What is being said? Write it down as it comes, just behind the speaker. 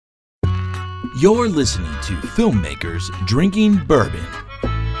You're listening to Filmmakers Drinking Bourbon.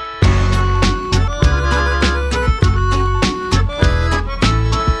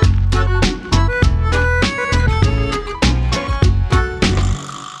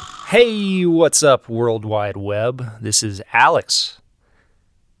 Hey, what's up, World Wide Web? This is Alex.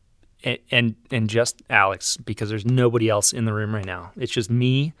 And just Alex, because there's nobody else in the room right now. It's just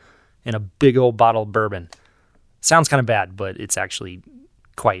me and a big old bottle of bourbon. Sounds kind of bad, but it's actually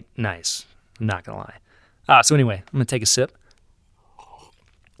quite nice. I'm not going to lie. So anyway, I'm going to take a sip.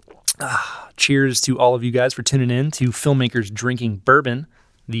 Cheers to all of you guys for tuning in to Filmmakers Drinking Bourbon,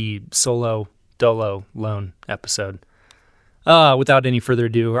 the solo dolo lone episode. Without any further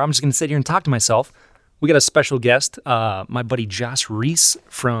ado, I'm just going to sit here and talk to myself. We got a special guest, my buddy Josh Ries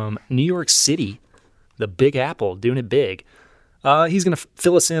from New York City, the Big Apple, doing it big. He's going to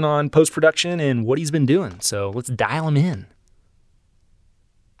fill us in on post-production and what he's been doing. So let's dial him in.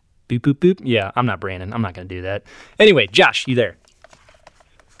 Boop, boop, boop. Yeah, I'm not Brandon. I'm not going to do that. Anyway, Josh, you there?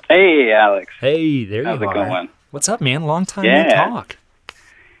 Hey, Alex. Hey, there How's you are. How's it going? What's up, man? Long time no talk.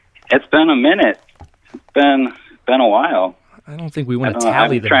 It's been a minute. It's been a while. I don't think we want to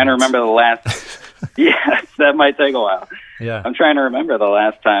tally them. I'm trying to remember the last... Yeah, that might take a while. Yeah. I'm trying to remember the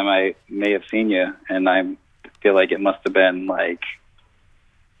last time I may have seen you, and I feel like it must have been like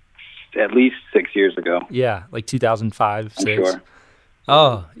at least 6 years ago. Yeah, like 2005, I'm 6. sure.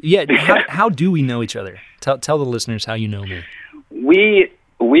 Oh, yeah. How do we know each other? Tell the listeners how you know me. We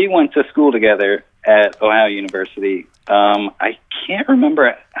went to school together at Ohio University. I can't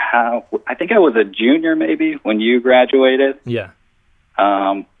remember how. I think I was a junior maybe when you graduated. Yeah.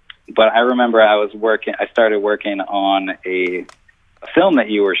 But I remember I started working on a film that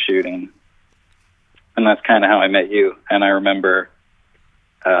you were shooting, and that's kind of how I met you. And I remember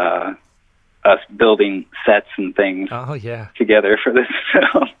us building sets and things together for this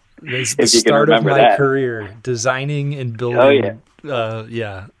film. It's the start of my career, designing and building. Oh,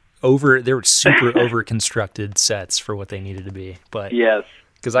 yeah. They were super over-constructed sets for what they needed to be. But yes,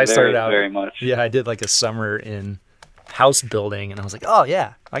 because I started out very much. Yeah, I did like a summer in house building, and I was like, oh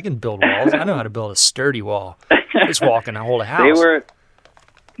yeah, I can build walls. I know how to build a sturdy wall. This wall can hold a house.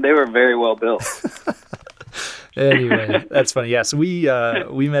 They were very well built. Anyway, that's funny. Yeah, so we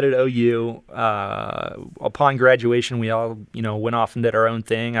met at OU. Upon graduation, we all went off and did our own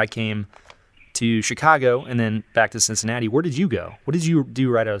thing. I came to Chicago and then back to Cincinnati. Where did you go? What did you do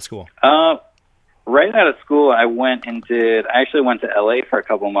right out of school? Right out of school, I actually went to LA for a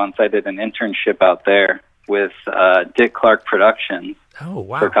couple months. I did an internship out there with Dick Clark Productions. Oh,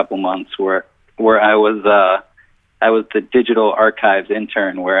 wow. For a couple months where I was the digital archives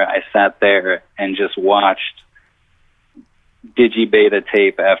intern, where I sat there and just watched digibeta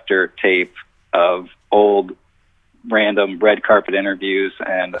tape after tape of old random red carpet interviews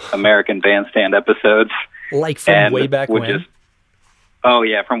and American Bandstand episodes. Like from way back when?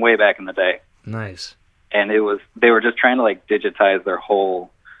 From way back in the day. Nice. And they were just trying to like digitize their whole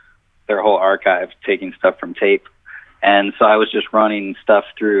archive, taking stuff from tape. And so I was just running stuff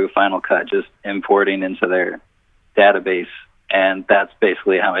through Final Cut, just importing into their database. And that's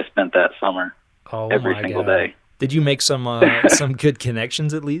basically how I spent that summer. Every single day. Did you make some good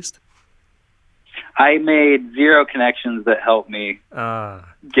connections at least? I made 0 connections that helped me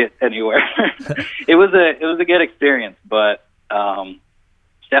get anywhere. It was a good experience, but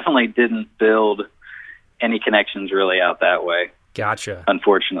definitely didn't build any connections really out that way. Gotcha.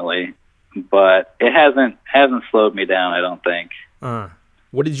 Unfortunately, but it hasn't slowed me down, I don't think.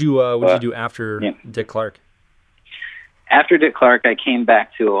 What did you do after Dick Clark? After Dick Clark, I came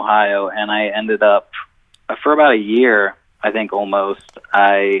back to Ohio, and I ended up for about a year, I think almost.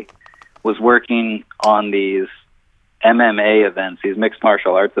 I was working on these MMA events, these mixed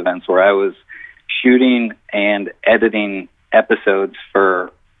martial arts events, where I was shooting and editing episodes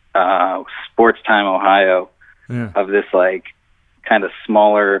for Sports Time Ohio of this like kind of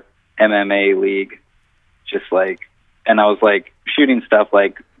smaller MMA league, and I was like shooting stuff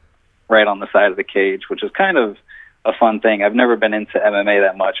like right on the side of the cage, which was kind of a fun thing. I've never been into MMA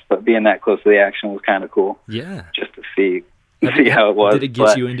that much, but being that close to the action was kind of cool. Yeah, just to see how it was. Did it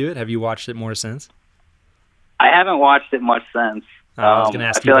get you into it? Have you watched it more since? I haven't watched it much since. I was going to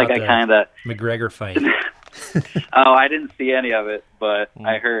ask I feel you like about I kind of McGregor fight. I didn't see any of it, but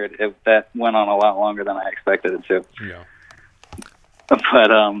I heard that went on a lot longer than I expected it to. Yeah.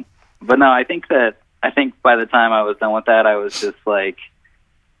 But no, I think by the time I was done with that, I was just like,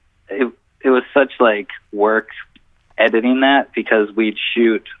 it was such like work editing that, because we'd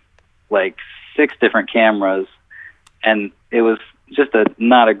shoot like 6 different cameras, and it was just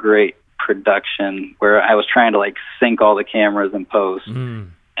not a great production where I was trying to like sync all the cameras in post.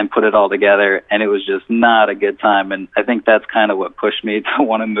 and put it all together, and it was just not a good time. And I think that's kind of what pushed me to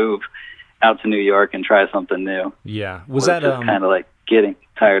want to move out to New York and try something new. Yeah. Was that just kind of like getting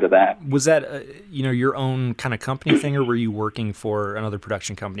tired of that? Was that your own kind of company thing, or were you working for another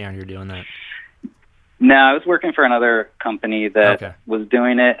production company out here doing that? No, I was working for another company that was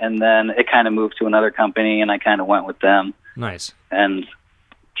doing it, and then it kind of moved to another company, and I kind of went with them. Nice. And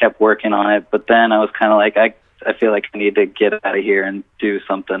kept working on it. But then I was kind of like, I feel like I need to get out of here and do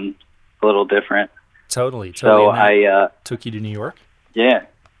something a little different. Totally. So I took you to New York? Yeah.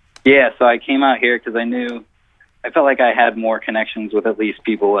 Yeah, so I came out here because I felt like I had more connections with at least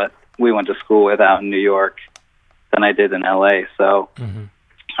people that we went to school with out in New York than I did in LA. So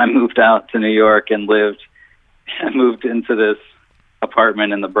I moved out to New York and moved into this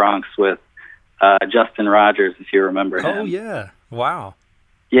apartment in the Bronx with Justin Rogers, if you remember him. Oh, yeah. Wow.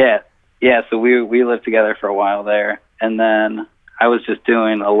 Yeah. Yeah, so we lived together for a while there. And then I was just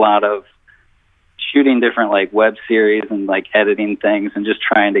doing a lot of shooting different like web series and like editing things and just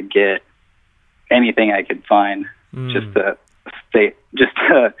trying to get anything I could find just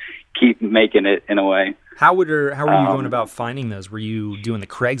to keep making it in a way. How were you going about finding those? Were you doing the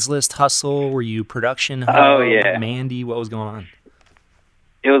Craigslist hustle? Were you production hub? Oh, yeah. Mandy? What was going on?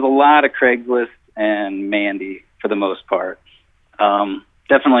 It was a lot of Craigslist and Mandy for the most part.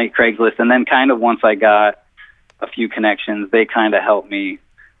 Definitely Craigslist. And then kind of once I got a few connections, they kind of helped me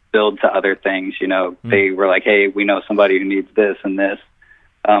build to other things. You know, they were like, hey, we know somebody who needs this and this.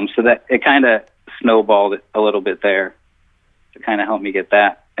 So that it kind of snowballed a little bit there to kind of help me get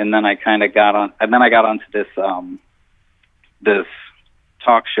that. And then I kind of got onto this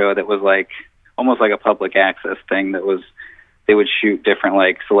talk show that was like almost like a public access thing that was, they would shoot different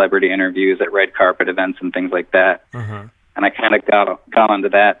like celebrity interviews at red carpet events and things like that. And I kind of got onto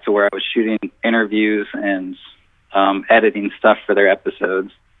that to where I was shooting interviews and editing stuff for their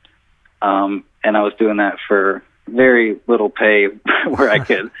episodes. And I was doing that for very little pay where I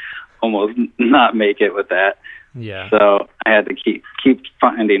could almost not make it with that. Yeah. So I had to keep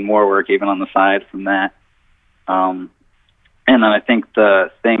finding more work even on the side from that. And then I think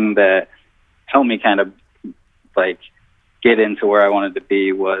the thing that helped me kind of like get into where I wanted to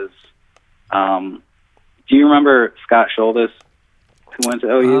be was, do you remember Scott Schuldis, who went to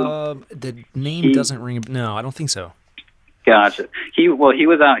OU? The name doesn't ring. No, I don't think so. Gotcha. He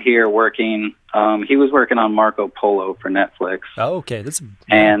was out here working. He was working on Marco Polo for Netflix. Oh, okay, that's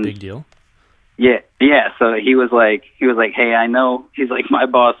a big deal. Yeah. So he was like, hey, I know. He's like, my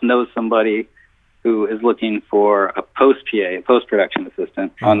boss knows somebody who is looking for a post-production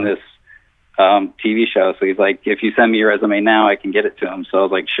assistant on this TV show. So he's like, if you send me your resume now, I can get it to him. So I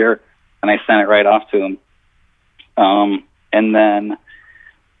was like, sure, and I sent it right off to him. And then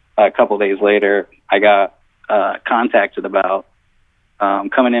a couple days later, I got contacted about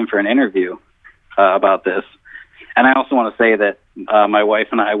coming in for an interview about this. And I also want to say that my wife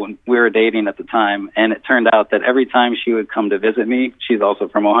and I, when we were dating at the time, and it turned out that every time she would come to visit me, she's also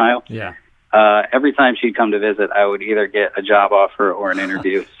from Ohio. Yeah. Every time she'd come to visit, I would either get a job offer or an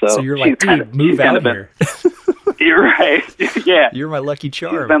interview. So you're like, dude, move out here. You're right. Yeah. You're my lucky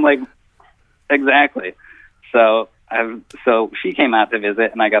charm. She's been like, exactly. So she came out to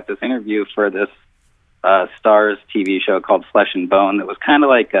visit, and I got this interview for this Stars TV show called Flesh and Bone. That was kind of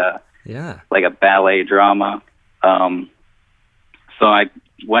like a ballet drama. So I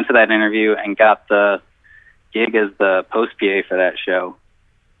went to that interview and got the gig as the post PA for that show.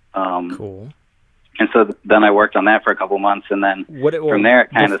 Cool. And so then I worked on that for a couple months, and then from there it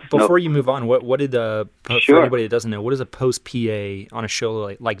kind of... Before you move on, what did for anybody that doesn't know, what is a post PA on a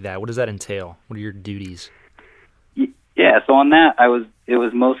show like that? What does that entail? What are your duties? Yeah, so on that, it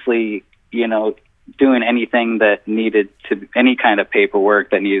was mostly, doing anything that needed to, any kind of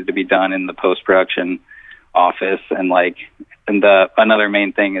paperwork that needed to be done in the post-production office, and another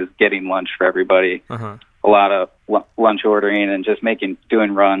main thing is getting lunch for everybody. A lot of lunch ordering and just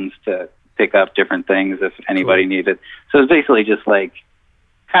doing runs to pick up different things if anybody needed. So it's basically just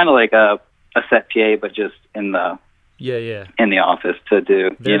kind of like a set PA, but just in the in the office to do,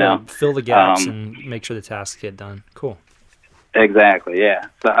 fill the gaps and make sure the tasks get done. Cool. Exactly. Yeah.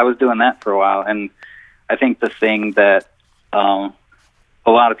 So I was doing that for a while, and I think the thing that a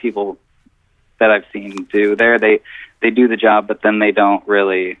lot of people that I've seen do there, they do the job, but then they don't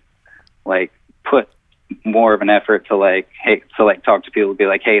really put more of an effort to talk to people, be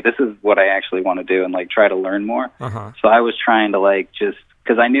like, hey, this is what I actually want to do, and try to learn more. So I was trying to just,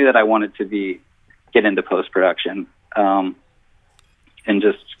 because I knew that I wanted to get into post-production and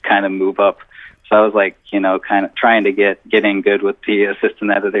just kind of move up. So I was kind of trying to get in good with the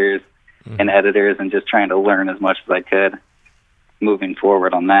assistant editors and editors, and just trying to learn as much as I could. moving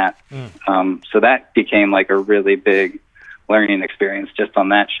forward on that. So that became like a really big learning experience just on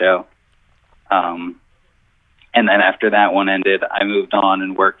that show. And then after that one ended, I moved on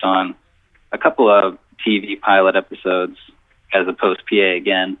and worked on a couple of TV pilot episodes as a post PA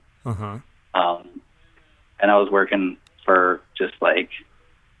again. And I was working for just like,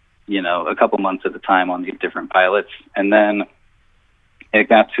 you know, a couple months at a time on these different pilots. And then it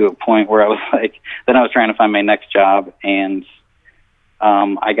got to a point where I was like, then I was trying to find my next job, and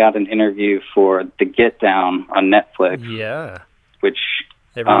I got an interview for The Get Down on Netflix. Yeah. Which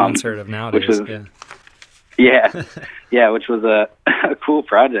everyone's heard of nowadays. Which was, which was a cool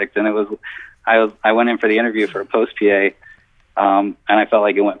project. And I went in for the interview for a post PA, and I felt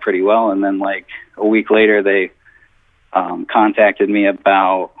like it went pretty well. And then like a week later, they contacted me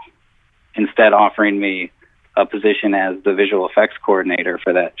about instead offering me a position as the visual effects coordinator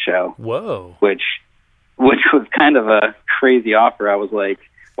for that show. Whoa. Which was kind of a crazy offer. I was like,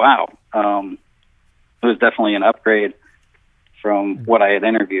 wow. It was definitely an upgrade from what I had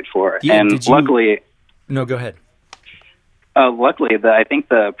interviewed for. Yeah, and luckily... No, go ahead. Luckily, I think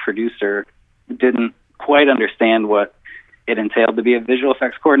the producer didn't quite understand what it entailed to be a visual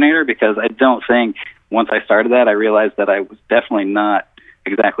effects coordinator, because I don't think once I started that, I realized that I was definitely not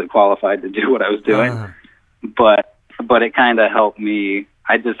exactly qualified to do what I was doing. But it kind of helped me.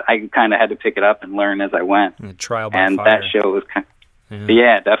 I kind of had to pick it up and learn as I went. Trial by and fire. That show was kind of,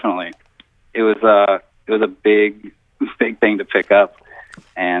 yeah, definitely. It was a big thing to pick up.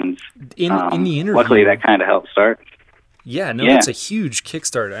 And in the interview, luckily that kind of helped start. Yeah, that's a huge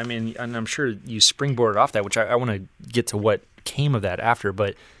kickstart. I mean, and I'm sure you springboarded off that, which I want to get to what came of that after.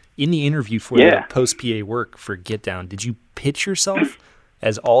 But in the interview for the post PA work for Get Down, did you pitch yourself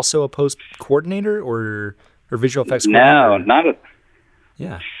as also a post coordinator or visual effects coordinator? No,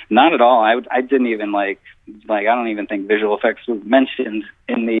 not at all. I didn't even like I don't even think visual effects was mentioned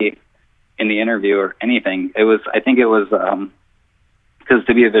in the interview or anything. I think it was because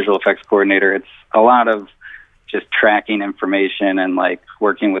to be a visual effects coordinator, it's a lot of just tracking information and like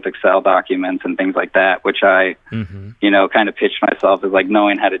working with Excel documents and things like that, which I, kind of pitched myself as like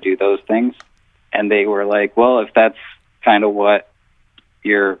knowing how to do those things. And they were like, well, if that's kind of what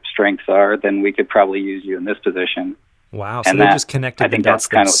your strengths are, then we could probably use you in this position. Wow. So they just connected the dots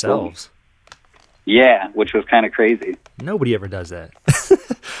themselves. Yeah, which was kind of crazy. Nobody ever does that.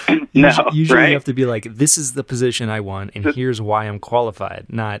 right? Usually you have to be like, this is the position I want, and here's why I'm qualified.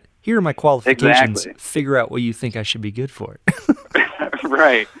 Not, here are my qualifications. Exactly. Figure out what you think I should be good for.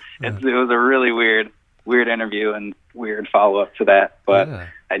 Right. It was a really weird interview and weird follow-up to that, but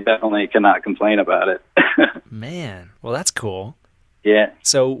I definitely cannot complain about it. Man, well, that's cool. Yeah.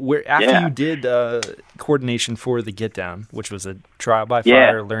 So after you did coordination for the Get Down, which was a trial by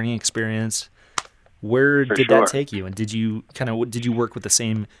fire learning experience, where did that take you? And did you work with the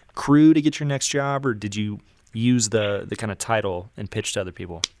same crew to get your next job, or did you use the kind of title and pitch to other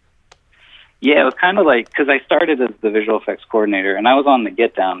people? Yeah, it was kind of like, because I started as the visual effects coordinator, and I was on the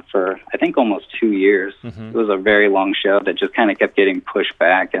Get Down for, I think, almost 2 years. It was a very long show that just kind of kept getting pushed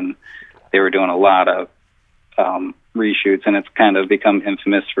back, and they were doing a lot of reshoots, and it's kind of become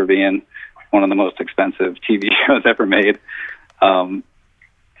infamous for being one of the most expensive TV shows ever made.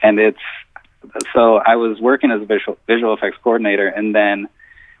 So I was working as a visual effects coordinator, and then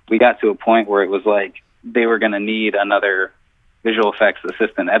we got to a point where it was like they were going to need another visual effects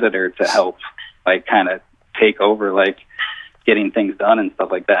assistant editor to help, like, kind of take over, like, getting things done and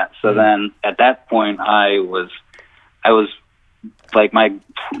stuff like that. So then at that point, I was like, my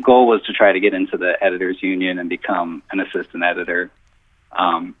goal was to try to get into the editors union and become an assistant editor.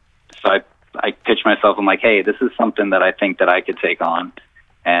 So I pitched myself. I'm like, hey, this is something that I think that I could take on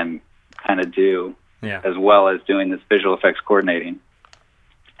and kind of do as well as doing this visual effects coordinating.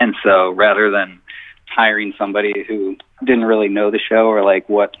 And so rather than hiring somebody who didn't really know the show or like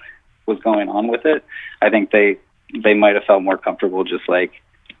what was going on with it, I think they might have felt more comfortable just like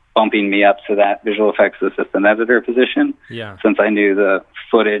bumping me up to that visual effects assistant editor position, since I knew the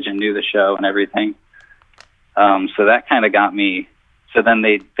footage and knew the show and everything. So that kind of got me. So then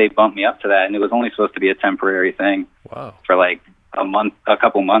they bumped me up to that, and it was only supposed to be a temporary thing for like a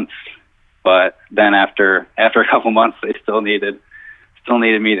couple months. But then after a couple months, they still needed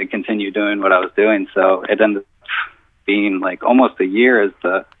me to continue doing what I was doing. So it ended up being like almost a year as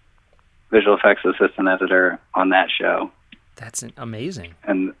the visual effects assistant editor on that show. That's amazing.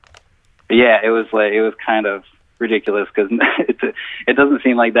 And it was kind of ridiculous because it doesn't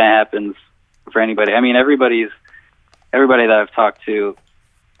seem like that happens for anybody. I mean, everybody that I've talked to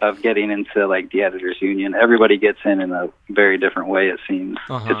of getting into like the editors union, everybody gets in a very different way. It seems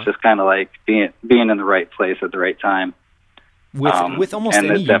it's just kind of like being in the right place at the right time. With almost and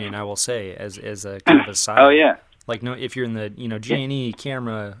any it's union, I will say, as a kind of a side. Oh yeah, Like, no, if you're in the G&E,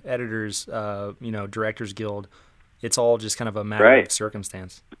 camera, editors, directors guild, it's all just kind of a matter right. of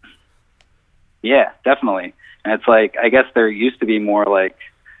circumstance. Yeah, definitely. And it's like, I guess there used to be more like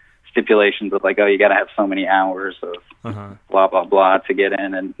stipulations of like, oh, you got to have so many hours of blah blah blah to get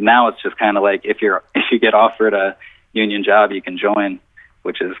in, and now it's just kind of like if you get offered a union job, you can join,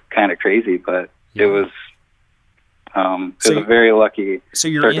 which is kind of crazy, but it was a very lucky. So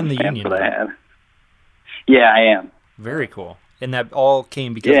you're in the union that I had. Yeah, I am. Very cool. And that all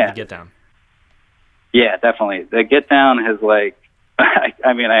came because of the Get Down. Yeah, definitely. The Get Down has like,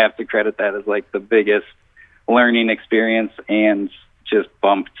 I mean, I have to credit that as like the biggest learning experience and just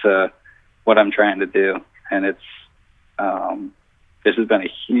bump to what I'm trying to do. And it's, this has been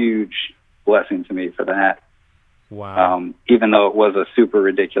a huge blessing to me for that. Wow. Even though it was a super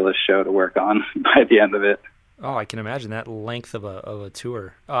ridiculous show to work on by the end of it. Oh, I can imagine that length of a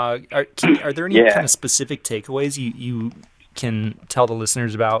tour. Are there any kind of specific takeaways you can tell the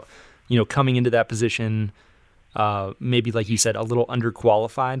listeners about, coming into that position, maybe like you said, a little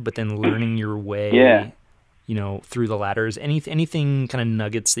underqualified, but then learning your way, through the ladders? Anything kind of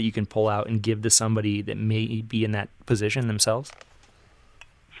nuggets that you can pull out and give to somebody that may be in that position themselves?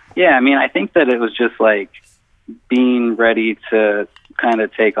 Yeah, I mean, I think that it was just like being ready to kind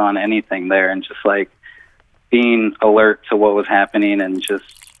of take on anything there, and just like being alert to what was happening, and just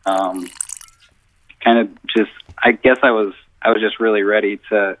kind of just, I guess I was just really ready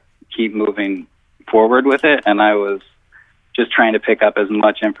to keep moving forward with it, and I was just trying to pick up as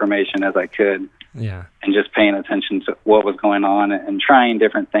much information as I could. Yeah. And just paying attention to what was going on and trying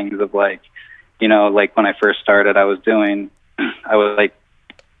different things of like, like when I first started, I was like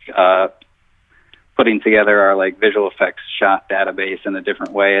putting together our like visual effects shot database in a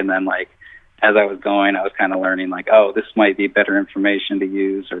different way, and then like as I was going, I was kind of learning like, oh, this might be better information to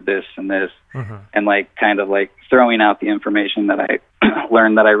use, or this and this, and like kind of like throwing out the information that I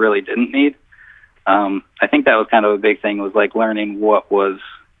learned that I really didn't need. I think that was kind of a big thing, was like learning what was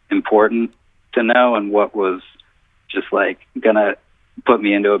important to know and what was just like gonna put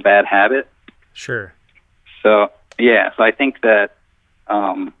me into a bad habit. Sure. So I think that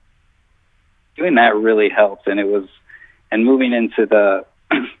doing that really helped, and moving into the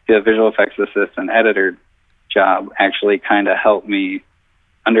visual effects assistant editor job actually kind of helped me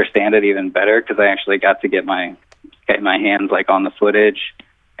understand it even better, because I actually got to get my hands like on the footage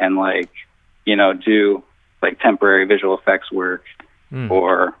and like do like temporary visual effects work,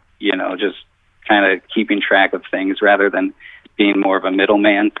 or just kind of keeping track of things rather than being more of a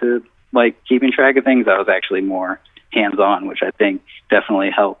middleman to like keeping track of things. I was actually more hands-on, which I think definitely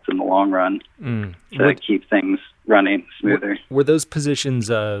helped in the long run to keep things running smoother. Were those positions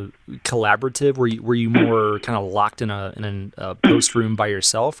collaborative? Were you more kind of locked in a post room by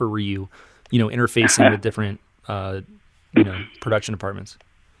yourself, or were you interfacing with different production departments?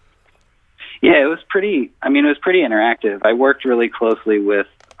 Yeah, it was pretty interactive. I worked really closely with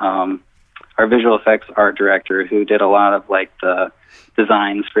our visual effects art director, who did a lot of like the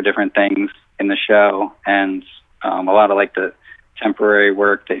designs for different things in the show, and a lot of like the temporary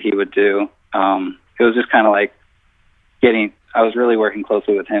work that he would do. It was just kind of like I was really working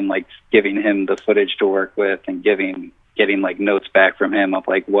closely with him, like giving him the footage to work with, and getting like notes back from him of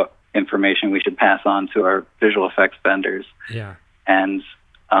like what information we should pass on to our visual effects vendors. Yeah. And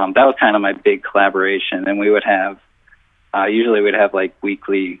that was kind of my big collaboration. And we would have, usually we'd have like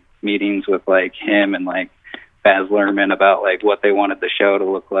weekly meetings with like him and like Baz Luhrmann about like what they wanted the show to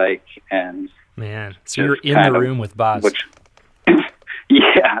look like. And man, so you're in the room with Baz.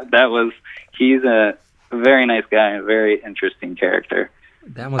 He's a very nice guy, a very interesting character.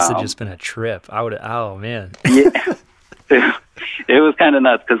 That must have just been a trip. Oh man. Yeah. It was kind of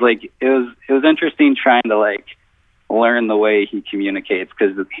nuts, because like it was interesting trying to like learn the way he communicates,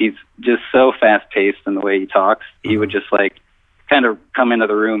 because he's just so fast paced in the way he talks. He would just like kind of come into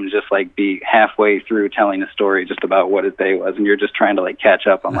the room and just like be halfway through telling a story just about what his day was, and you're just trying to like catch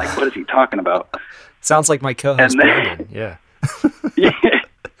up on like, what is he talking about? Sounds like my co-host Brandon. Yeah. Yeah.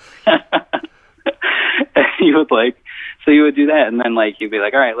 You would do that, and then like you'd be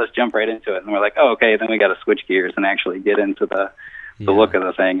like, all right, let's jump right into it, and we're like, oh, okay, then we got to switch gears and actually get into the look of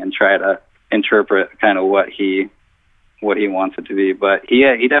the thing and try to interpret kind of what he wants it to be. But he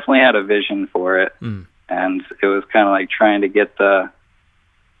definitely had a vision for it, and it was kind of like trying to get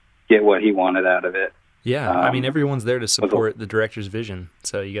what he wanted out of it. Yeah, I mean, everyone's there to support the director's vision,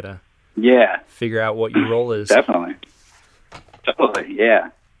 so you gotta figure out what your role is. Definitely, totally, yeah.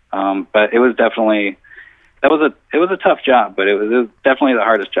 But it was definitely it was a tough job, but it was definitely the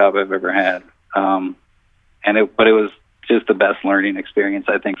hardest job I've ever had. But it was just the best learning experience,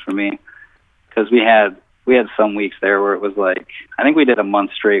 I think, for me, because we had some weeks there where it was like, I think we did a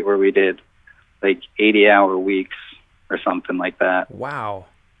month straight where we did like 80-hour weeks or something like that. Wow.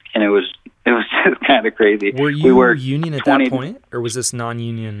 And it was just kind of crazy. Were you union at that point, or was this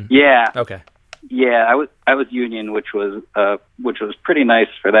non-union? Yeah. Okay. Yeah, I was union, which was pretty nice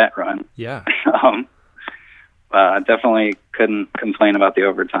for that run. Yeah. Definitely couldn't complain about the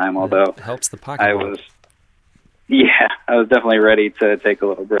overtime, although it helps the pocketbook. I was definitely ready to take a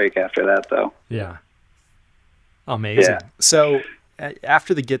little break after that, though. Yeah. Amazing. Yeah. So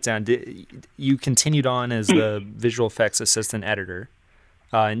after the Get Down, you continued on as the visual effects assistant editor.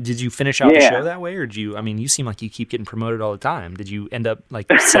 And did you finish out the show that way, or you seem like you keep getting promoted all the time. Did you end up like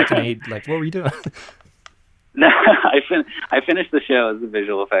second aid? Like, what were you doing? No, I finished the show as the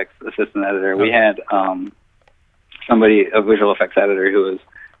visual effects assistant editor. Okay. We had a visual effects editor who was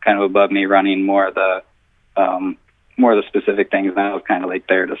kind of above me, running more of the specific things, and I was kind of like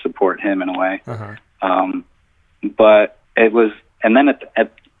there to support him in a way. Uh-huh. But it was, and then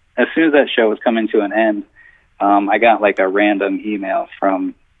as soon as that show was coming to an end, I got like a random email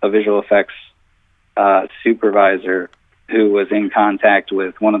from a visual effects supervisor who was in contact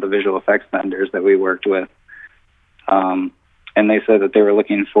with one of the visual effects vendors that we worked with. And they said that they were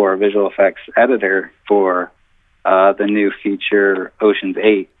looking for a visual effects editor for the new feature Ocean's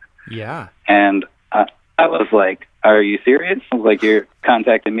 8. Yeah. And I was like, are you serious? I was like, you're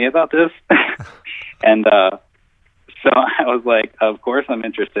contacting me about this? And so I was like, of course I'm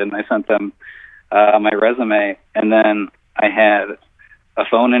interested. And I sent them my resume, and then I had a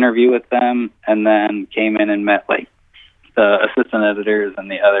phone interview with them, and then came in and met like the assistant editors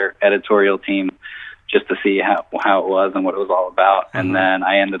and the other editorial team just to see how it was and what it was all about. Uh-huh. And then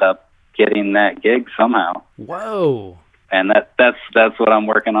I ended up getting that gig somehow. Whoa. And that's what I'm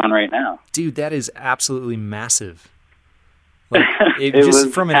working on right now. Dude, that is absolutely massive. Like,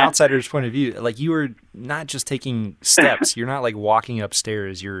 just from an outsider's point of view, like, you were not just taking steps. You're not like walking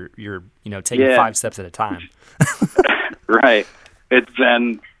upstairs. You're taking 5 steps at a time. Right. It's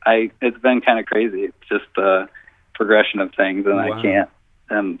been kind of crazy. It's just the progression of things, and wow.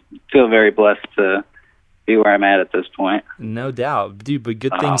 I feel very blessed to be where I'm at this point. No doubt, dude. But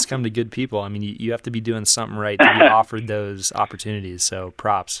good things come to good people. I mean, you have to be doing something right to be offered those opportunities. So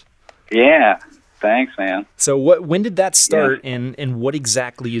props. Yeah. Thanks, man. So when did that start, and what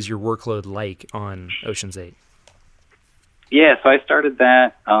exactly is your workload like on Ocean's 8? Yeah, so I started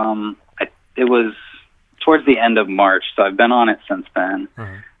that. It was towards the end of March, so I've been on it since then.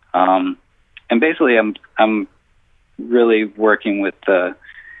 Uh-huh. And basically, I'm really working with the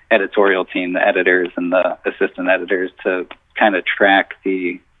editorial team, the editors and the assistant editors, to kind of track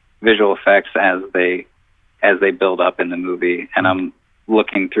the visual effects as they build up in the movie. And I'm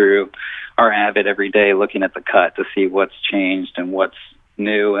looking through our Avid every day, looking at the cut to see what's changed and what's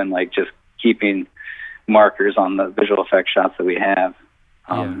new, and like just keeping markers on the visual effects shots that we have,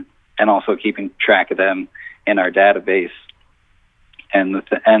 and also keeping track of them in our database. And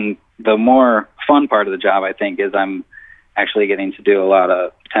the more fun part of the job, I think, is I'm actually getting to do a lot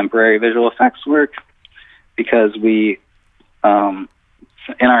of temporary visual effects work, because we, in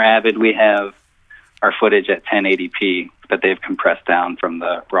our Avid, we have our footage at 1080p that they've compressed down from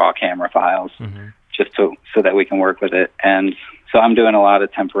the raw camera files, mm-hmm. just so that we can work with it. And so I'm doing a lot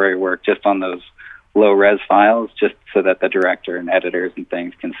of temporary work just on those low res files, just so that the director and editors and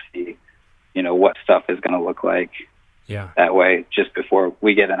things can see, what stuff is going to look like. Yeah. That way, just before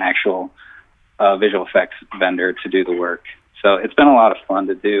we get an actual visual effects vendor to do the work. So it's been a lot of fun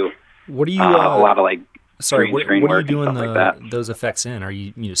to do. What do you? A lot of like sorry, what are you doing like those effects in? Are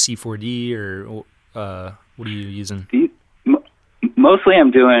you C4D or what are you using? Mostly,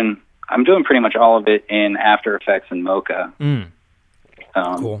 I'm doing pretty much all of it in After Effects and Mocha.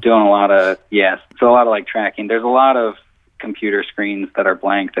 Cool. Doing a lot of so a lot of like tracking. There's a lot of computer screens that are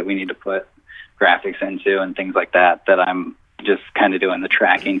blank that we need to put graphics into and things like that. That I'm just kind of doing the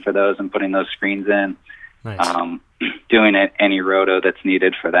tracking for those and putting those screens in. Nice. Doing any roto that's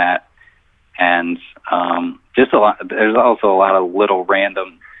needed for that, and just a lot. There's also a lot of little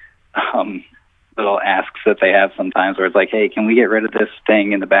random little asks that they have sometimes, where it's like, hey, can we get rid of this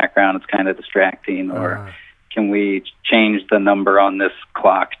thing in the background? It's kind of distracting, or can we change the number on this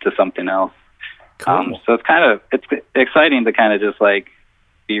clock to something else? Cool. So it's exciting to kind of just like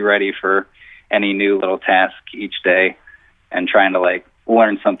be ready for any new little task each day, and trying to like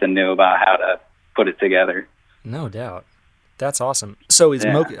learn something new about how to put it together. No doubt. That's awesome. So is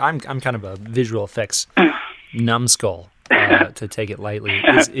Mocha, I'm kind of a visual effects numbskull, to take it lightly.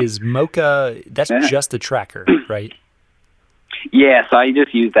 Is Mocha, that's just a tracker, right? Yeah, so I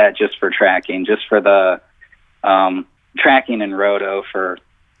just use that just for tracking, just for the tracking and roto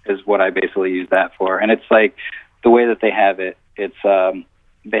is what I basically use that for. And it's like the way that they have it, it's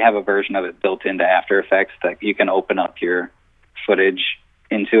they have a version of it built into After Effects that you can open up your footage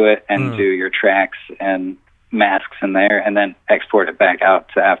into it and do your tracks and masks in there and then export it back out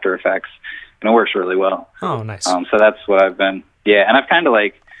to After Effects. And it works really well. Oh, nice. So that's what I've been, and I've kind of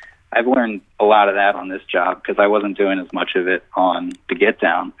I've learned a lot of that on this job because I wasn't doing as much of it on the Get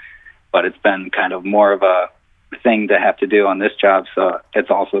Down, but it's been kind of more of a thing to have to do on this job. So it's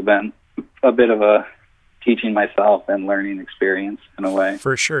also been a bit of a teaching myself and learning experience in a way.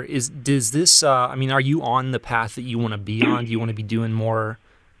 For sure. Does this, are you on the path that you want to be on? Do you want to be doing more,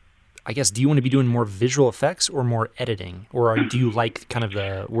 do you want to be doing more visual effects or more editing? Or do you like kind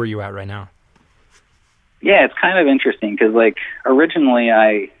of where you're at right now? Yeah, it's kind of interesting because originally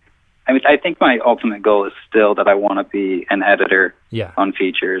I think my ultimate goal is still that I want to be an editor on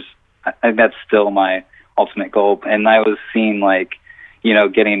features. I think that's still my ultimate goal. And I was seeing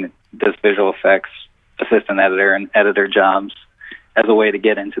getting this visual effects assistant editor and editor jobs as a way to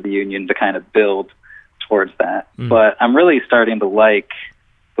get into the union to kind of build towards that. But I'm really starting to like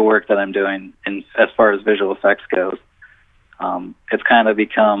the work that I'm doing as far as visual effects goes. It's kind of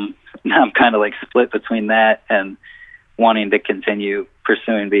become, I'm kind of split between that and wanting to continue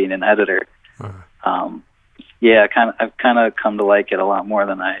pursuing being an editor. I've kind of come to like it a lot more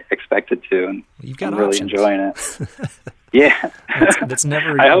than I expected to, and you've got I'm really options. enjoying it. Yeah. That's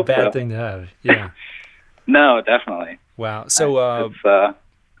never a bad thing to have. Yeah. No, definitely. Wow. So,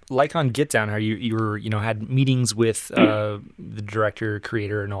 on Get Down, how you were, had meetings with the director,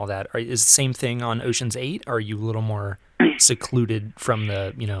 creator, and all that. Is the same thing on Ocean's 8? Or are you a little more secluded from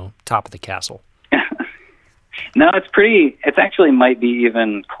the, top of the castle? No, it's actually might be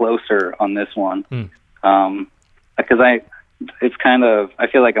even closer on this one. Because I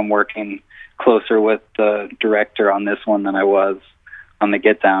feel like I'm working closer with the director on this one than I was on the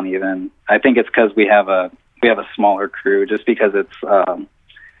Get Down even. I think it's because we have a smaller crew, just because it's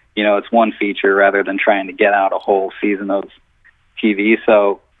it's one feature rather than trying to get out a whole season of TV.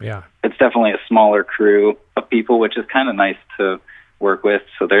 So it's definitely a smaller crew of people, which is kind of nice to work with.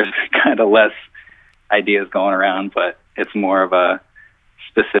 So there's kind of less ideas going around, but it's more of a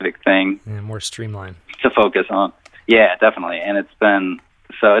specific thing. Yeah, more streamlined to focus on. Yeah, definitely. And it's been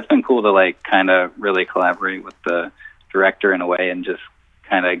cool to kind of really collaborate with the director in a way and just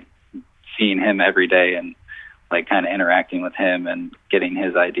kind of seeing him every day and kind of interacting with him and getting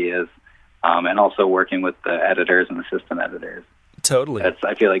his ideas, and also working with the editors and assistant editors. Totally.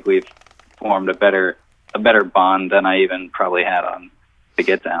 I feel like we've formed a better bond than I even probably had on the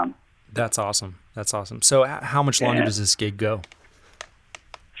Get Down. That's awesome. So how much longer does this gig go?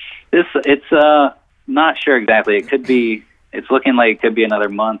 It's not sure exactly. It's looking like it could be another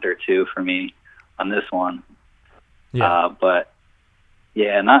month or two for me on this one. Yeah. But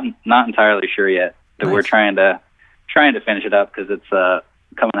yeah, not entirely sure yet. Nice. We're trying to finish it up because it's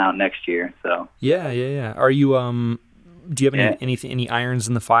coming out next year. So yeah. Are you do you have any irons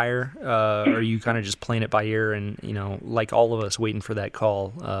in the fire? Or are you kind of just playing it by ear and like all of us waiting for that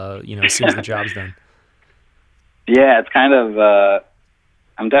call? As soon as the job's done. Yeah, it's kind of.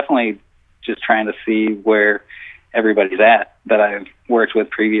 I'm definitely just trying to see where everybody's at that I've worked with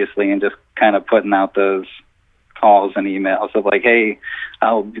previously, and just kind of putting out those calls and emails of hey,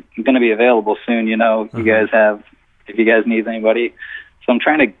 I'm going to be available soon. You guys if you guys need anybody. So I'm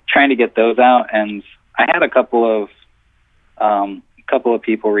trying to get those out, and I had a couple of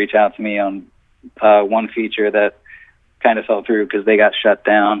people reach out to me on one feature that kind of fell through because they got shut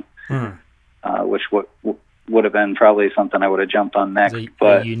down, which would have been probably something I would have jumped on next.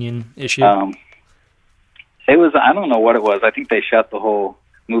 A union issue? It was, I don't know what it was. I think they shut the whole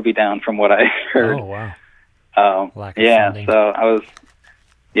movie down from what I heard. Oh, wow. Lack of funding. So I was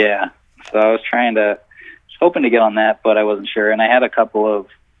hoping to get on that, but I wasn't sure. And I had an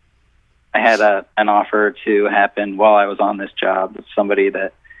offer to happen while I was on this job with somebody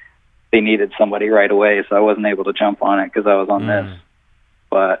that they needed somebody right away. So I wasn't able to jump on it because I was on this,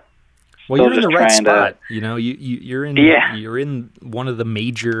 but you're in the right spot. You're in one of the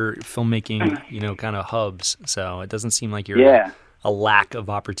major filmmaking, kind of hubs. So it doesn't seem like you're a lack of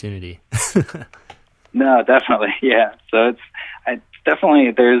opportunity. No, definitely. Yeah. So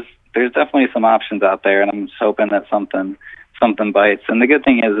there's definitely some options out there, and I'm just hoping that something bites. And the good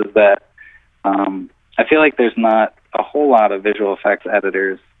thing is that I feel like there's not a whole lot of visual effects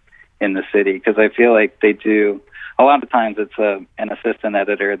editors in the city, because I feel like they do. A lot of times it's an assistant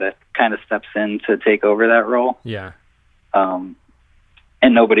editor that kind of steps in to take over that role. Yeah. And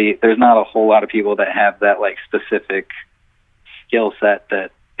there's not a whole lot of people that have that specific skill set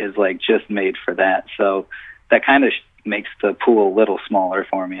that is just made for that. So that kind of makes the pool a little smaller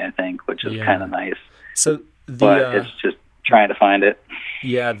for me, I think, which is kind of nice. So but it's just trying to find it.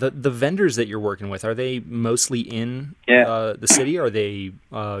 Yeah, the vendors that you're working with, are they mostly in the city, or are they,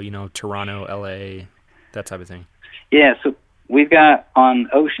 Toronto, LA, that type of thing? Yeah, so we've got, on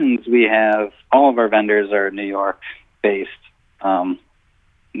Oceans, we have, all of our vendors are New York-based,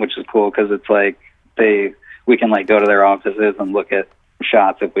 which is cool because it's like we can like go to their offices and look at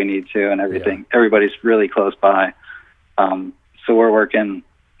shots if we need to and everything. Yeah. Everybody's really close by. So we're working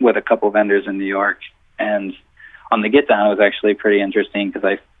with a couple vendors in New York, and on the Get Down, it was actually pretty interesting because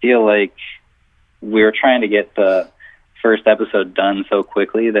I feel like we were trying to get the first episode done so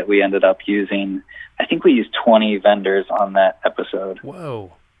quickly that we ended up using, I think we used 20 vendors on that episode.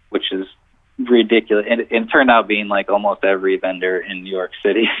 Whoa. Which is ridiculous. And it turned out being like almost every vendor in New York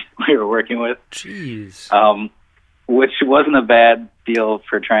City we were working with. Jeez. Which wasn't a bad deal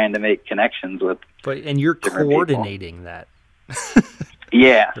for trying to make connections with. And you're coordinating that.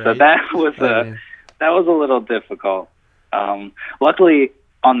 Yeah, right? So that was a little difficult. Luckily,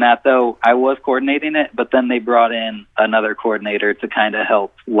 on that, though, I was coordinating it, but then they brought in another coordinator to kind of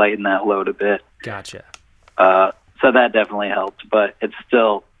help lighten that load a bit. Gotcha. So that definitely helped, but it's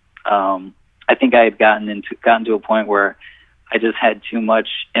still, I think I had gotten to a point where I just had too much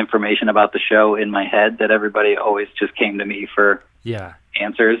information about the show in my head that everybody always just came to me for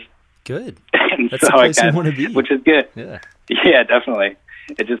answers. Good. And that's the place you want to be. Which is good. Yeah, definitely.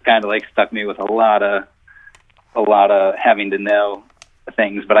 It just kind of like stuck me with a lot of having to know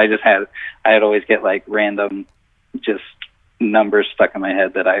things, but I'd always get like random just numbers stuck in my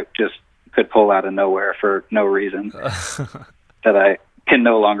head that I just could pull out of nowhere for no reason that I can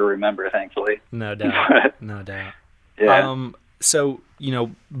no longer remember, thankfully. No doubt. No doubt. Yeah. So,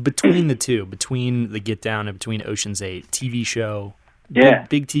 between the two, between the Get Down and between Ocean's 8, TV show,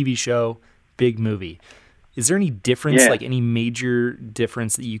 big TV show, big movie. Is there any difference, like any major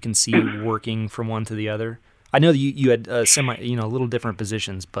difference that you can see working from one to the other? I know that you had a little different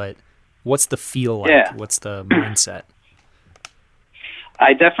positions, but what's the feel like? Yeah. What's the mindset?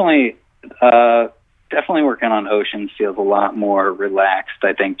 I definitely working on Oceans feels a lot more relaxed,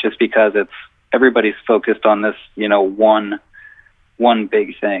 I think, just because everybody's focused on this, one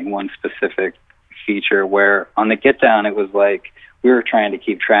big thing, one specific feature, where on the Get Down, it was like we were trying to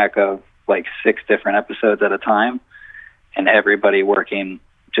keep track of like 6 different episodes at a time, and everybody working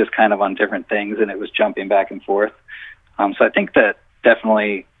just kind of on different things, and it was jumping back and forth. So I think that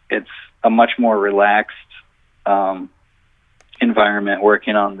definitely it's a much more relaxed environment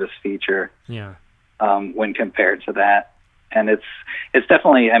working on this feature when compared to that. And it's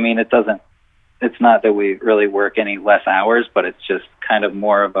definitely, it's not that we really work any less hours, but it's just kind of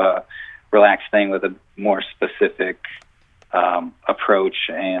more of a relaxed thing with a more specific approach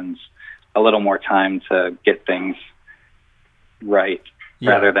and a little more time to get things right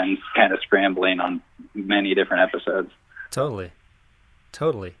rather than kind of scrambling on many different episodes. Totally.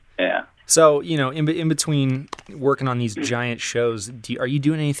 Yeah. So, in between working on these giant shows, are you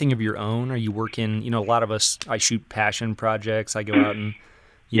doing anything of your own? Are you working, a lot of us, I shoot passion projects. I go out and,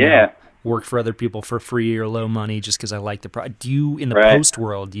 work for other people for free or low money just because I like the project. Do you, in the post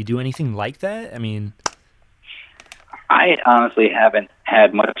world, do you do anything like that? I honestly haven't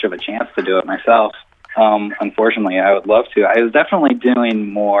had much of a chance to do it myself. Unfortunately, I would love to. I was definitely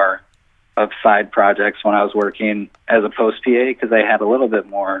doing more of side projects when I was working as a post PA because I had a little bit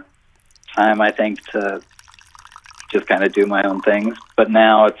more time, I think, to just kind of do my own things. But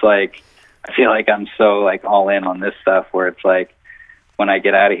now it's like, I feel like I'm so like all in on this stuff where it's like, when I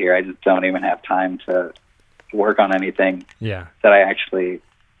get out of here, I just don't even have time to work on anything that I actually,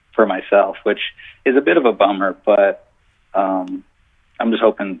 for myself, which is a bit of a bummer, but I'm just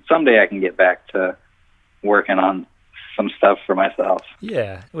hoping someday I can get back to working on some stuff for myself.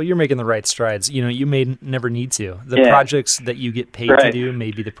 Yeah. Well, you're making the right strides. You may never need to. The projects that you get paid to do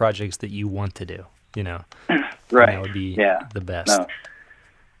may be the projects that you want to do, Right. And that would be the best. No.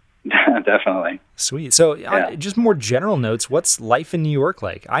 Definitely. Sweet. So just more general notes, what's life in New York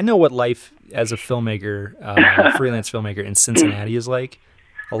like? I know what life as a filmmaker, freelance filmmaker in Cincinnati is like.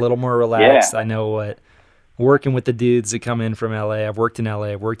 A little more relaxed. I know what working with the dudes that come in from LA. I've worked in LA.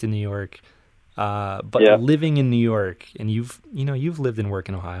 I've worked in New York. But living in New York, and you've lived and worked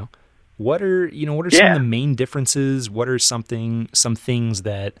in Ohio. What are some of the main differences? What are some things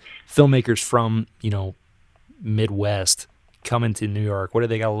that filmmakers from, Midwest coming to New York, what do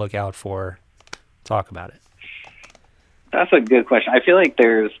they got to look out for? Talk about it. That's a good question. I feel like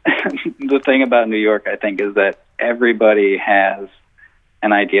there's the thing about New York, I think, is that everybody has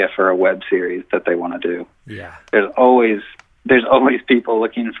an idea for a web series that they want to do. Yeah. There's always people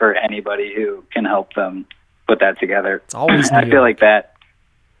looking for anybody who can help them put that together. It's always New I feel York. like that.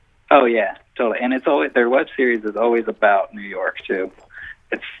 Oh yeah, totally. And it's always, their web series is always about New York too.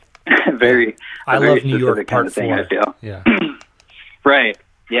 It's very. I a very love New York specific kind Part of thing, 4. I feel. Yeah. Right.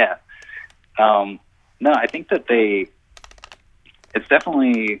 Yeah. No, I think that it's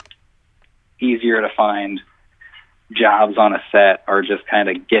definitely easier to find jobs on a set or just kind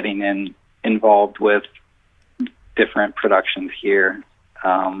of getting involved with different productions here.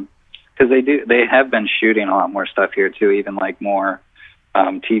 Because they have been shooting a lot more stuff here too, even like more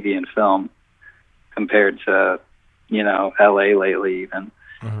TV and film compared to, LA lately even.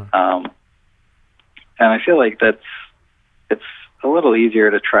 Mm-hmm. And I feel like it's a little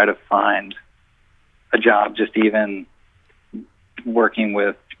easier to try to find a job just even working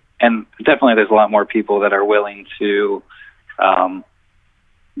with, and definitely there's a lot more people that are willing to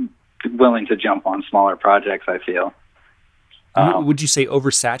jump on smaller projects, I feel. Would you say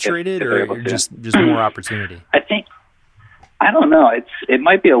oversaturated if they're able or to. just more opportunity? I don't know. It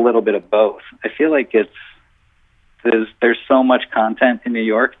might be a little bit of both. I feel like there's so much content in New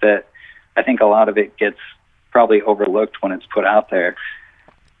York that I think a lot of it gets probably overlooked when it's put out there.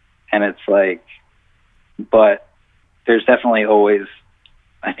 And it's like, but there's definitely always,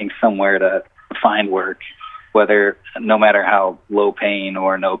 I think, somewhere to find work, no matter how low paying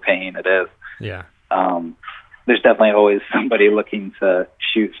or no paying it is. Yeah. There's definitely always somebody looking to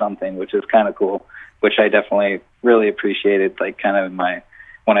shoot something, which is kind of cool, which I definitely really appreciated, like kind of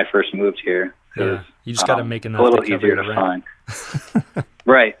when I first moved here. Yeah. You just got to make enough a little to cover easier your to rent. find.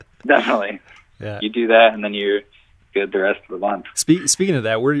 Right. Definitely. Yeah. You do that and then you're good the rest of the month. Speaking of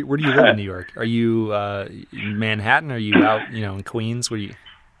that, where do you live in New York? Are you in Manhattan? Are you out, in Queens? Where do you?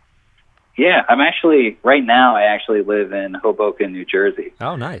 Yeah, right now I actually live in Hoboken, New Jersey.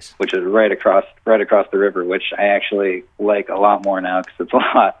 Oh, nice. Which is right across the river, which I actually like a lot more now because it's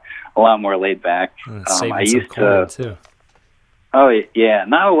a lot more laid back. Saving I some used coin, to too. Oh yeah,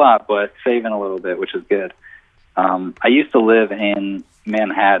 not a lot, but saving a little bit, which is good. I used to live in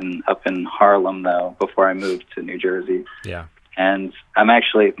Manhattan, up in Harlem though, before I moved to New Jersey. Yeah. And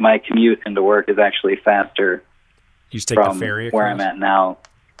my commute into work is actually faster. You just take from the ferry across? Where I'm at now.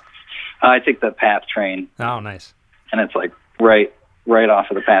 I take the PATH train. Oh, nice. And it's like right off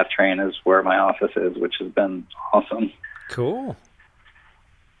of the PATH train is where my office is, which has been awesome. Cool.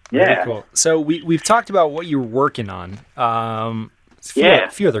 Yeah. Very cool. So we've talked about what you're working on. A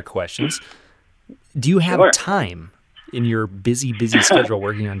few other questions. Do you have time in your busy schedule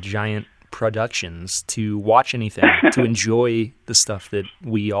working on giant productions to watch anything, to enjoy the stuff that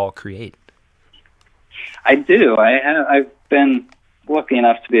we all create? I do. I've been lucky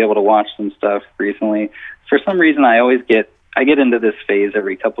enough to be able to watch some stuff recently. For some reason, I get into this phase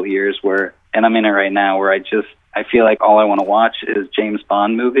every couple of years and I'm in it right now, where I feel like all I want to watch is James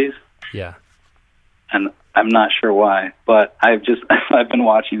Bond movies. Yeah. And I'm not sure why, but I've been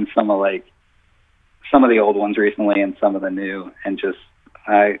watching some of the old ones recently and some of the new, and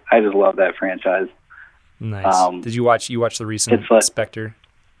I just love that franchise. Nice. Did you watch the recent Spectre?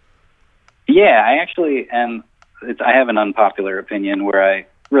 Yeah, I actually, and I have an unpopular opinion where I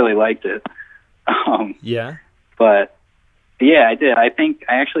really liked it. Yeah. But yeah, I did. I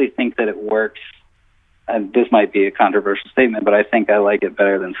actually think that it works. And this might be a controversial statement, but I think I like it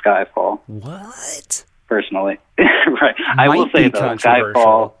better than Skyfall. What? Personally. Right. I will say though,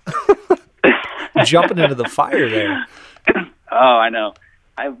 Skyfall. Jumping into the fire there. Oh, I know.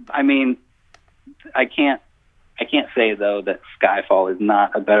 I mean, I can't say though that Skyfall is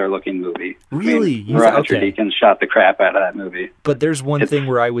not a better looking movie. Really? I mean, Roger Deakins shot the crap out of that movie. But there's one thing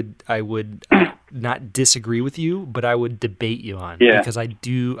where I would not disagree with you, but I would debate you on. Yeah. Because I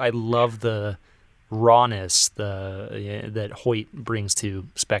love the rawness that Hoyt brings to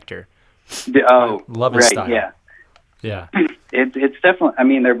Spectre. I love his style. Yeah. Yeah. It's definitely, I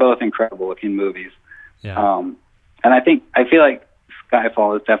mean, they're both incredible looking movies. Yeah. And I feel like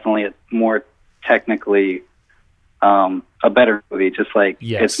Skyfall is definitely a more technically a better movie, just like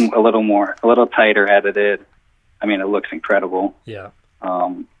It's a little tighter edited. I mean, it looks incredible. Yeah.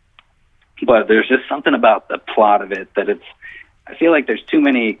 But there's just something about the plot of it that I feel like there's too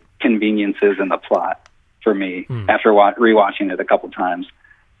many conveniences in the plot for me after rewatching it a couple times.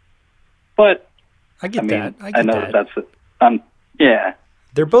 But I get that. I know that's yeah.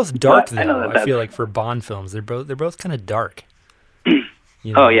 They're both dark but though. I feel like for Bond films, they're both kind of dark.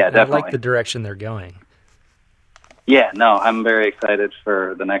 Oh yeah, definitely. I like the direction they're going. Yeah, no, I'm very excited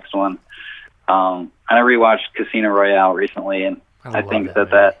for the next one. And I rewatched Casino Royale recently, and I think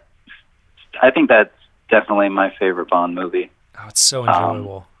that's definitely my favorite Bond movie. Oh, it's so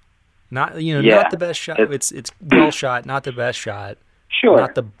enjoyable. Not the best shot. It's well shot, not the best shot, Sure.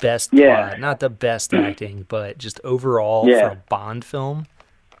 Not the best plot, not the best acting, but just overall for a Bond film,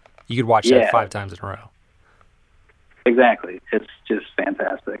 you could watch that 5 times in a row. Exactly. It's just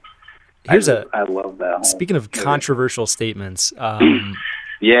fantastic. I love that. Speaking of controversial statements,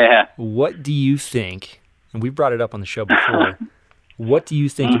 what do you think, and we brought it up on the show before, what do you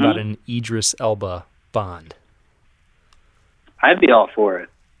think about an Idris Elba Bond? I'd be all for it.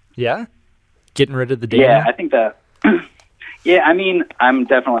 Yeah? Getting rid of the Daniel? Yeah, I think that... Yeah, I mean, I'm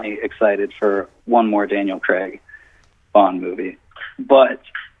definitely excited for one more Daniel Craig Bond movie. But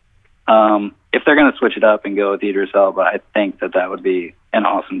if they're going to switch it up and go with Idris Elba, I think that would be an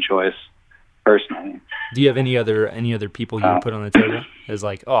awesome choice, personally. Do you have any other people you would put on the table as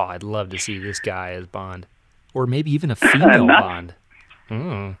like, oh, I'd love to see this guy as Bond, or maybe even a female Bond?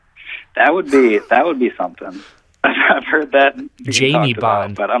 That would be something. I've heard that Jamie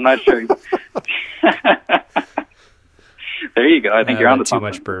Bond, but I'm not sure. There you go. I think you're on to too something.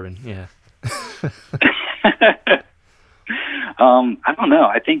 much bourbon. Yeah. I don't know.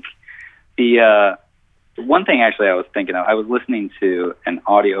 I think the one thing actually I was thinking of, I was listening to an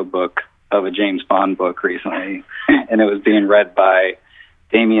audiobook of a James Bond book recently, and it was being read by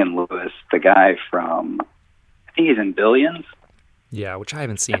Damian Lewis, the guy from, I think he's in Billions. Yeah, which I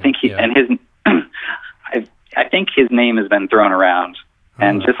haven't seen. I think I think his name has been thrown around,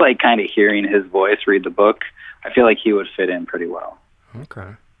 and just like kind of hearing his voice read the book, I feel like he would fit in pretty well. Okay.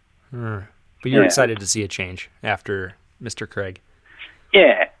 But you're excited to see a change after Mr. Craig.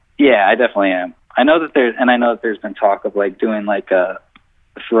 Yeah, I definitely am. I know that there's been talk of like doing like a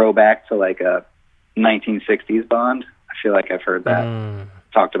throwback to like a 1960s Bond. I feel like I've heard that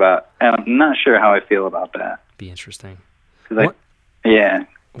talked about, and I'm not sure how I feel about that. Be interesting.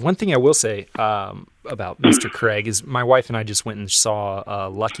 One thing I will say about Mr. Craig is my wife and I just went and saw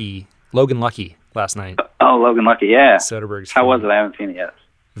Logan Lucky last night. Oh, Logan Lucky, yeah. Soderbergh's How film. was it? I haven't seen it yet.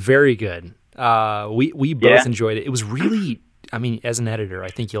 Very good. We both enjoyed it. It was really, I mean, as an editor, I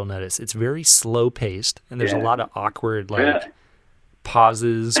think you'll notice it's very slow paced, and there's a lot of awkward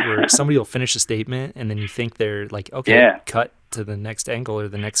pauses where somebody will finish a statement, and then you think they're like, okay, cut to the next angle or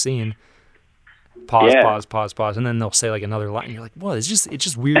the next scene. Pause, and then they'll say like another line, and you're like, "Whoa, it's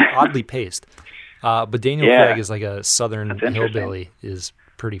just weird, oddly paced." But Daniel Craig is like a southern hillbilly, is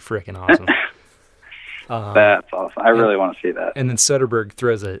pretty freaking awesome. That's awesome. I really want to see that. And then Soderbergh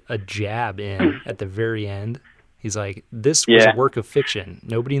throws a jab in at the very end. He's like, "This was a work of fiction.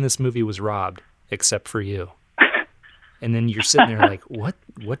 Nobody in this movie was robbed except for you." And then you're sitting there like, "What?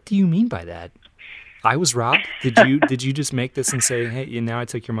 What do you mean by that? I was robbed? Did you just make this and say, hey, now I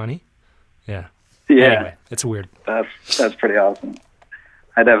took your money?" Yeah. Yeah, anyway, it's weird. That's pretty awesome.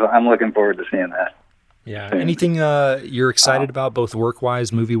 I'm looking forward to seeing that. Yeah. Anything you're excited about, both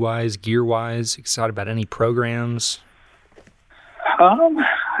work-wise, movie-wise, gear-wise? Excited about any programs? I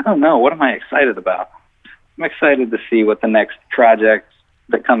don't know. What am I excited about? I'm excited to see what the next project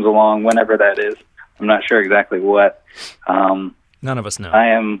that comes along, whenever that is. I'm not sure exactly what. None of us know. I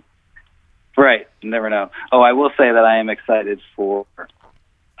am. Right. Never know. Oh, I will say that I am excited for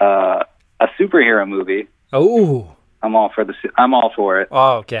a superhero movie. Oh, I'm all for it.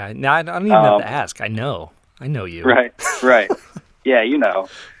 Oh, okay. Now I don't even have to ask. I know you. Right. Yeah, you know.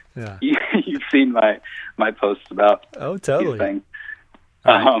 Yeah. You've seen my posts about. Oh, totally. These things.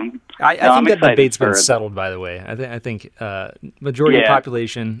 I think that debate's been settled. By the way, I think majority of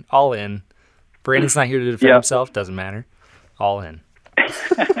population all in. Brandon's not here to defend himself. Doesn't matter. All in.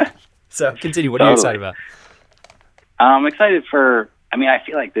 So continue. What are you excited about? I'm excited for. I mean, I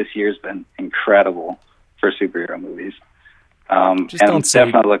feel like this year's been incredible for superhero movies. Just don't say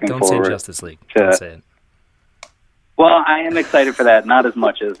Justice League. Don't say it. Well, I am excited for that, not as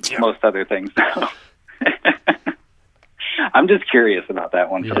much as most other things, though. I'm just curious about that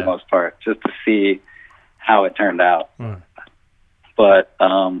one for the most part, just to see how it turned out. But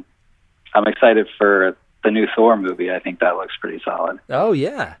I'm excited for the new Thor movie. I think that looks pretty solid. Oh,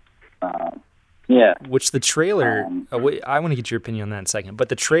 yeah. Yeah. Which the trailer, I want to get your opinion on that in a second, but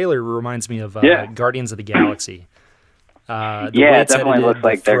the trailer reminds me of Guardians of the Galaxy. It definitely looks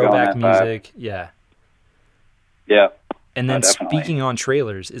like they're going that music. Yeah. Yeah. And then speaking on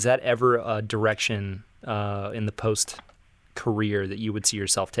trailers, is that ever a direction in the post-career that you would see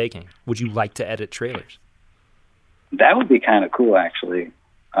yourself taking? Would you like to edit trailers? That would be kind of cool, actually.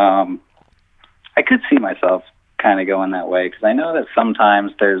 I could see myself kind of going that way, because I know that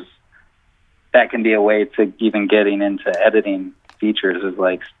sometimes that can be a way to even getting into editing features, is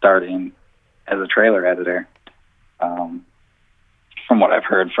like starting as a trailer editor. From what I've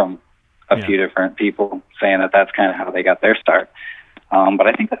heard from a few different people saying that that's kind of how they got their start. But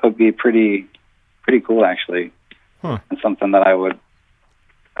I think that would be pretty cool, actually. And something that I would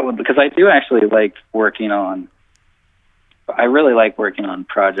because I do actually like working on. I really like working on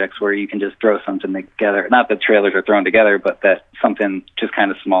projects where you can just throw something together. Not that trailers are thrown together, but that something just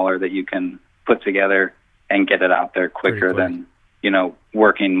kind of smaller that you can put together and get it out there quicker than,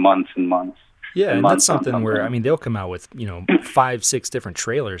 working months and months. Yeah, and that's something where, they'll come out with, 5-6 different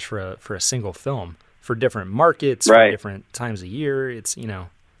trailers for a single film for different markets, for different times of year. It's,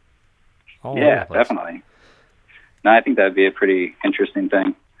 all over the place. Definitely. No, I think that'd be a pretty interesting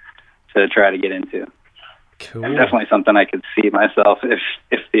thing to try to get into. Cool. And definitely something I could see myself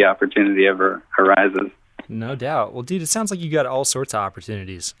if the opportunity ever arises. No doubt. Well, dude, it sounds like you got all sorts of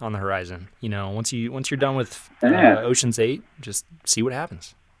opportunities on the horizon. Once you're done with Ocean's 8, just see what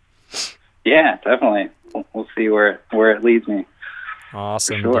happens. Yeah, definitely. We'll see where it leads me.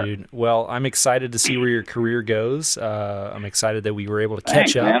 Awesome, dude. Well, I'm excited to see where your career goes. I'm excied that we were able to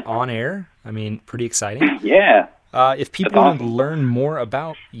catch up on air. Pretty exciting. Yeah. If people want to learn more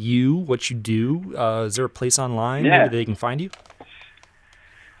about you, what you do, is there a place online maybe they can find you?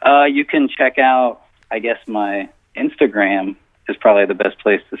 You can check out, I guess, my Instagram is probably the best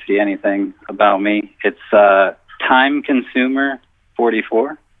place to see anything about me. It's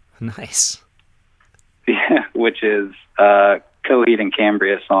TimeConsumer44. Nice. Yeah, which is Coheed and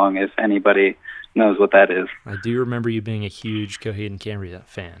Cambria song, if anybody knows what that is. I do remember you being a huge Coheed and Cambria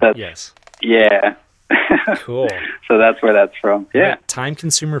fan. Yes. Yeah. Cool. So that's where that's from. Yeah. Right.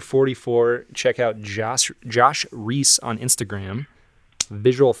 TimeConsumer44. Check out Josh Ries on Instagram.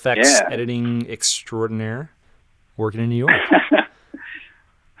 Visual effects editing extraordinaire. Working in New York.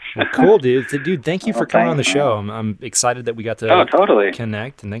 Well, cool, dude. Dude, thank you for coming on the show. I'm excited that we got to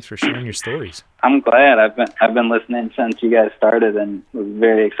connect, and thanks for sharing your stories. I'm glad. I've been listening since you guys started, and was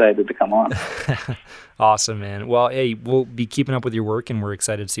very excited to come on. Awesome, man. Well, hey, we'll be keeping up with your work, and we're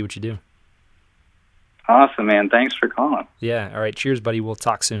excited to see what you do. Awesome, man. Thanks for calling. Yeah. All right. Cheers, buddy. We'll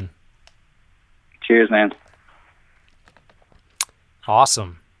talk soon. Cheers, man.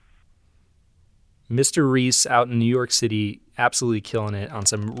 Awesome. Mr. Ries out in New York City, absolutely killing it on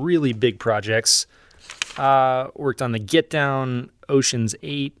some really big projects. Worked on the Get Down, Ocean's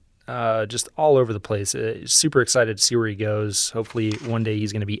 8, just all over the place. Super excited to see where he goes. Hopefully one day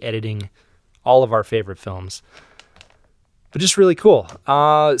he's going to be editing all of our favorite films. But just really cool.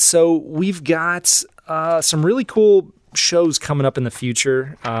 So we've got some really cool shows coming up in the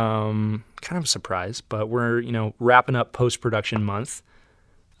future. Kind of a surprise, but we're wrapping up post-production month.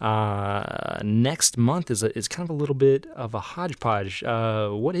 Next month is kind of a little bit of a hodgepodge.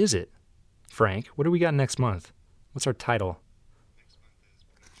 What is it, Frank? What do we got next month? What's our title?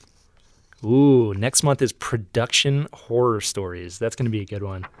 Ooh, next month is Production Horror Stories. That's going to be a good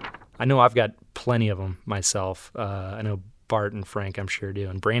one. I know I've got plenty of them myself. I know Bart and Frank, I'm sure, do.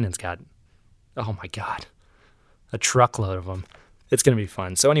 And Brandon's got, oh my God, a truckload of them. It's going to be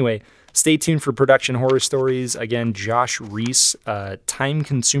fun. So anyway, stay tuned for Production Horror Stories. Again, Josh Ries,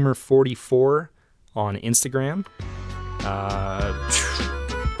 TimeConsumer44 on Instagram.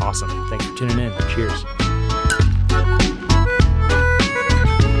 Awesome. Thanks for tuning in. Cheers.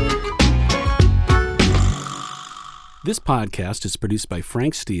 This podcast is produced by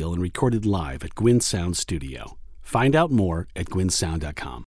Frank Steele and recorded live at Gwyn Sound Studio. Find out more at gwynsound.com.